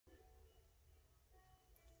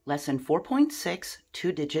Lesson 4.6,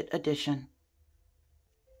 Two-Digit Addition.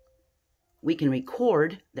 We can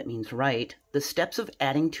record, that means write, the steps of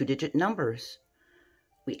adding two-digit numbers.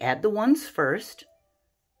 We add the ones first.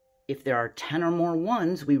 If there are 10 or more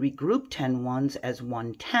ones, we regroup 10 ones as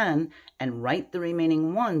 110 and write the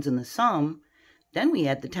remaining ones in the sum. Then we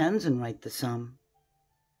add the tens and write the sum.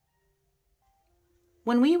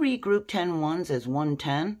 When we regroup 10 ones as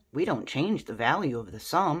 110, we don't change the value of the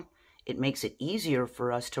sum. It makes it easier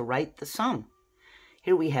for us to write the sum.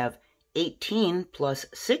 Here we have 18 plus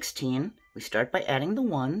 16. We start by adding the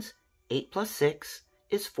ones. 8 plus 6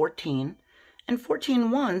 is 14. And 14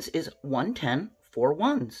 ones is 110, 4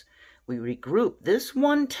 ones. We regroup this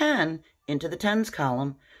 110 into the tens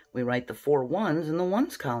column. We write the 4 ones in the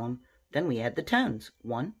ones column. Then we add the tens.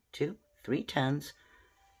 1, 2, 3 tens.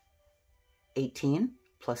 18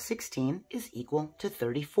 plus 16 is equal to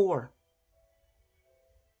 34.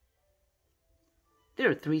 There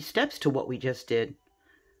are 3 steps to what we just did.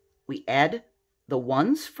 We add the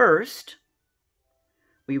ones first.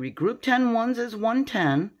 We regroup 10 ones as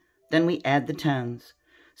 110. Then we add the tens.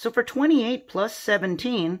 So for 28 plus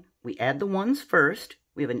 17, we add the ones first.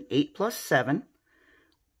 We have an 8 plus 7.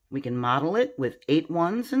 We can model it with 8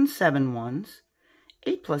 ones and 7 ones.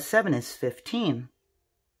 8 plus 7 is 15.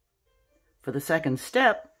 For the second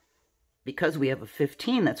step, because we have a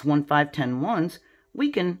 15, that's 1, 5, 10 ones, we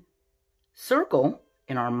can circle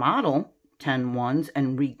in our model 10 ones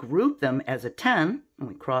and regroup them as a 10, and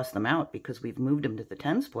we cross them out because we've moved them to the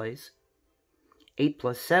tens place. 8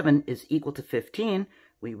 plus 7 is equal to 15.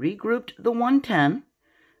 We regrouped the 110.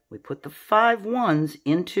 We put the 5 ones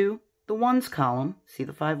into the ones column. See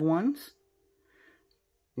the 5 ones?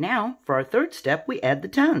 Now, for our third step, we add the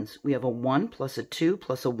tens. We have a 1 plus a 2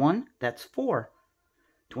 plus a 1, that's 4.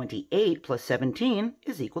 28 plus 17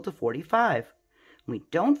 is equal to 45. We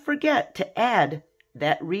don't forget to add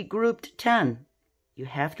that regrouped 10. You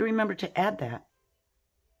have to remember to add that.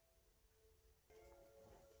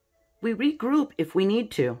 We regroup if we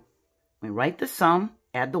need to. We write the sum,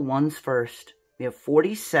 add the ones first. We have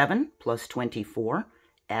 47 plus 24.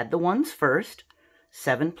 Add the ones first.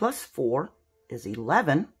 7 plus 4 is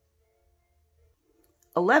 11.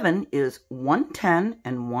 11 is 110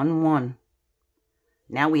 and 1, 1.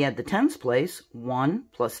 Now we add the tens place. 1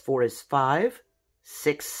 plus 4 is 5.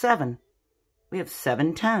 6, 7. We have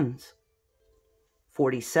 7 tens.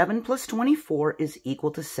 47 plus 24 is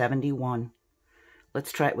equal to 71.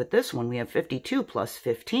 Let's try it with this one. We have 52 plus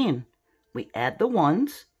 15. We add the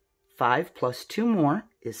ones. 5 plus 2 more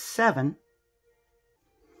is 7.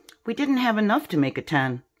 We didn't have enough to make a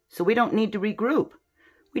 10, so we don't need to regroup.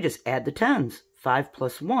 We just add the tens. 5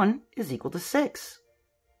 plus 1 is equal to 6.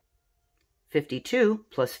 52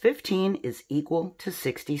 plus 15 is equal to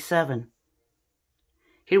 67.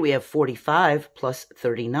 Here we have 45 plus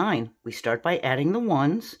 39. We start by adding the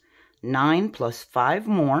ones. 9 plus 5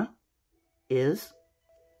 more is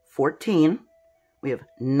 14. We have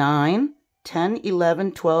 9, 10,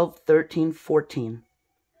 11, 12, 13, 14.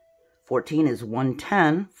 14 is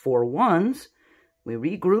 110, 4 ones. We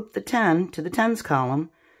regroup the 10 to the tens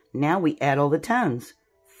column. Now we add all the tens.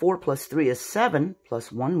 4 plus 3 is 7,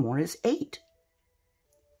 plus 1 more is 8.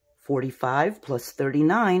 45 plus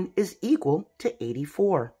 39 is equal to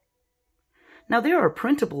 84. Now there are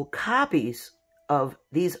printable copies of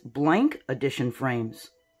these blank addition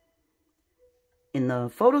frames in the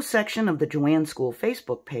photo section of the JoAnn School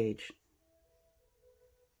Facebook page.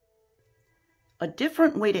 A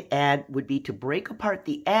different way to add would be to break apart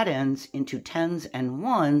the add-ins into tens and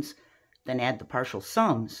ones, then add the partial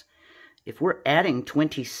sums. If we're adding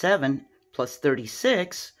 27 plus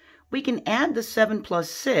 36, we can add the 7 plus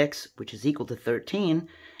 6, which is equal to 13,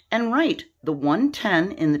 and write the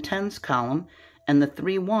 110 in the tens column and the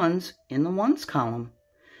 3 ones in the ones column.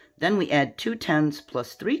 Then we add 2 tens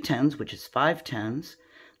plus 3 tens, which is 5 tens.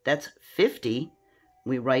 That's 50.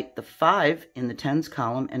 We write the 5 in the tens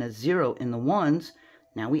column and a 0 in the ones.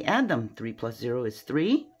 Now we add them. 3 plus 0 is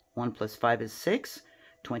 3. 1 plus 5 is 6.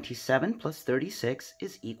 27 plus 36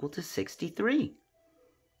 is equal to 63.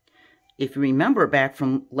 If you remember back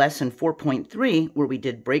from lesson 4.3, where we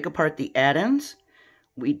did break apart the add-ins,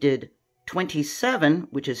 we did 27,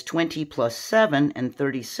 which is 20 plus 7, and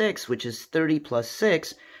 36, which is 30 plus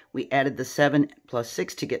 6. We added the 7 plus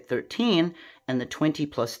 6 to get 13, and the 20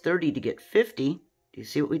 plus 30 to get 50. Do you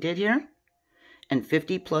see what we did here? And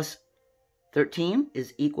 50 plus 13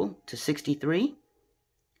 is equal to 63.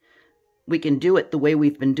 We can do it the way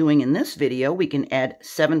we've been doing in this video. We can add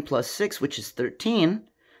 7 plus 6, which is 13.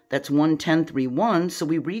 That's 110, 3 ones. So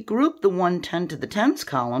we regroup the 110 to the tens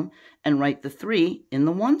column and write the 3 in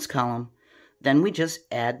the ones column. Then we just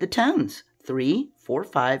add the tens. 3, 4,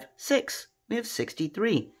 5, 6. We have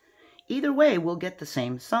 63. Either way, we'll get the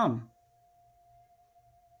same sum.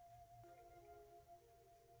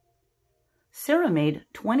 Sarah made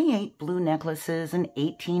 28 blue necklaces and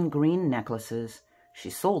 18 green necklaces. She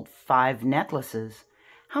sold 5 necklaces.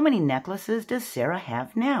 How many necklaces does Sarah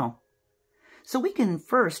have now? So we can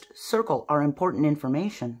first circle our important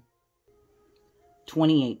information.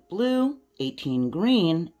 28 blue, 18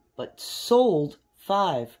 green, but sold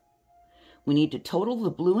 5. We need to total the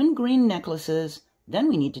blue and green necklaces, then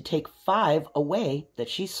we need to take 5 away that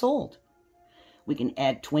she sold. We can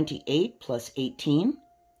add 28 plus 18,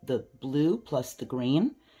 the blue plus the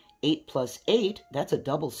green. 8 plus 8, that's a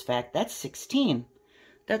doubles fact, that's 16.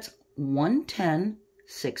 That's 1 10,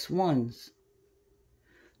 6 ones.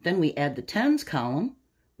 Then we add the tens column.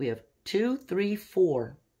 We have 2, 3,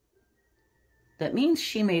 4. That means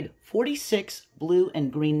she made 46 blue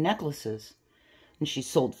and green necklaces. And she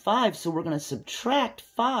sold 5, so we're going to subtract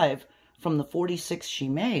 5 from the 46 she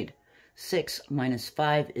made. 6 minus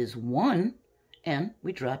 5 is 1, and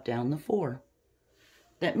we drop down the 4.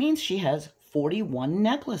 That means she has 41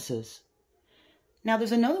 necklaces. Now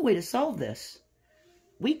there's another way to solve this.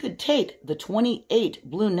 We could take the 28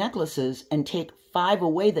 blue necklaces and take 5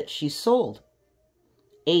 away that she sold.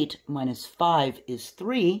 8 minus 5 is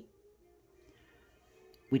 3.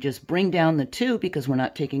 We just bring down the 2 because we're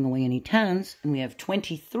not taking away any tens, and we have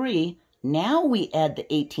 23. Now we add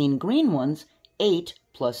the 18 green ones. 8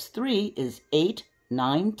 plus 3 is 8,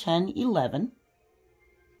 9, 10, 11.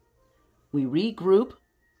 We regroup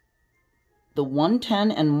the 1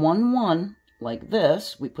 10 and 1 1 like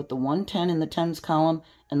this. We put the 1 10 in the tens column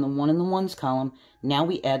and the 1 in the ones column. Now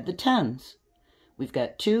we add the tens. We've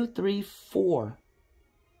got 2, 3, 4.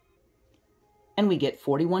 And we get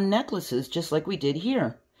 41 necklaces just like we did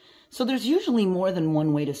here. So there's usually more than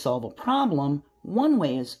one way to solve a problem. One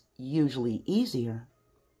way is usually easier.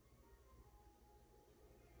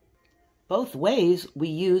 Both ways we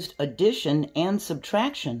used addition and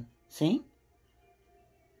subtraction. See?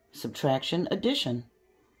 Subtraction, addition.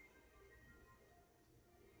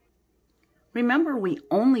 Remember, we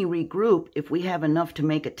only regroup if we have enough to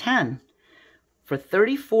make a 10. For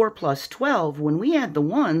 34 plus 12, when we add the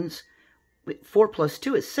ones, 4 plus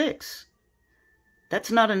 2 is 6.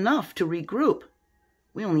 That's not enough to regroup.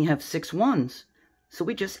 We only have 6 ones. So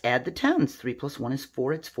we just add the tens. 3 plus 1 is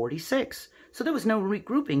 4. It's 46. So there was no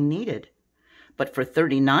regrouping needed. But for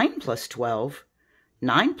 39 plus 12,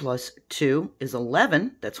 9 plus 2 is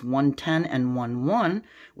 11. That's 1 10 and 1 1.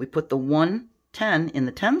 We put the 1 10 in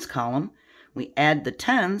the tens column. We add the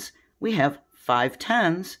tens. We have 5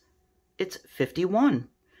 tens. It's 51.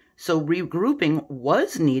 So regrouping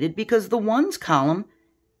was needed because the ones column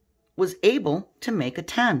was able to make a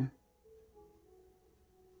 10.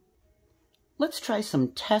 Let's try some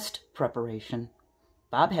test preparation.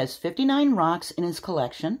 Bob has 59 rocks in his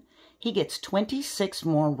collection. He gets 26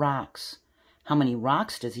 more rocks. How many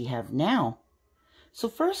rocks does he have now? So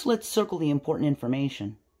first let's circle the important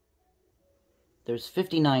information. There's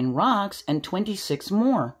 59 rocks and 26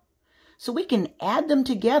 more. So we can add them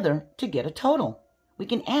together to get a total. We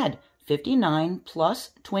can add 59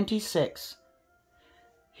 plus 26.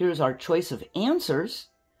 Here's our choice of answers.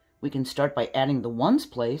 We can start by adding the ones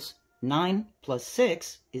place. 9 plus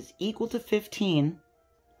 6 is equal to 15.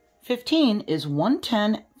 15 is 1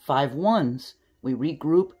 10, 5 ones. We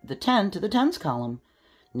regroup the 10 to the tens column.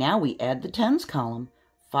 Now we add the tens column.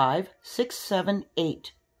 5, 6, 7,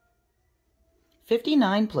 8.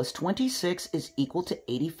 59 plus 26 is equal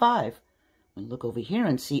to 85. We look over here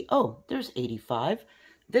and see, oh, there's 85.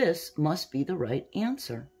 This must be the right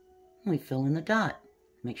answer. We fill in the dot.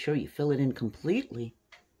 Make sure you fill it in completely.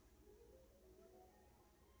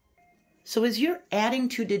 So as you're adding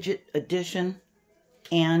two-digit addition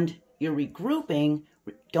and you're regrouping,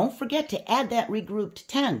 don't forget to add that regrouped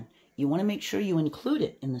 10. You want to make sure you include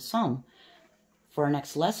it in the sum. For our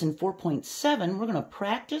next lesson, 4.7, we're going to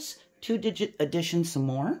practice two-digit addition some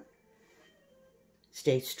more.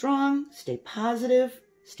 Stay strong, stay positive,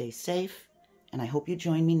 stay safe, and I hope you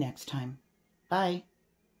join me next time. Bye.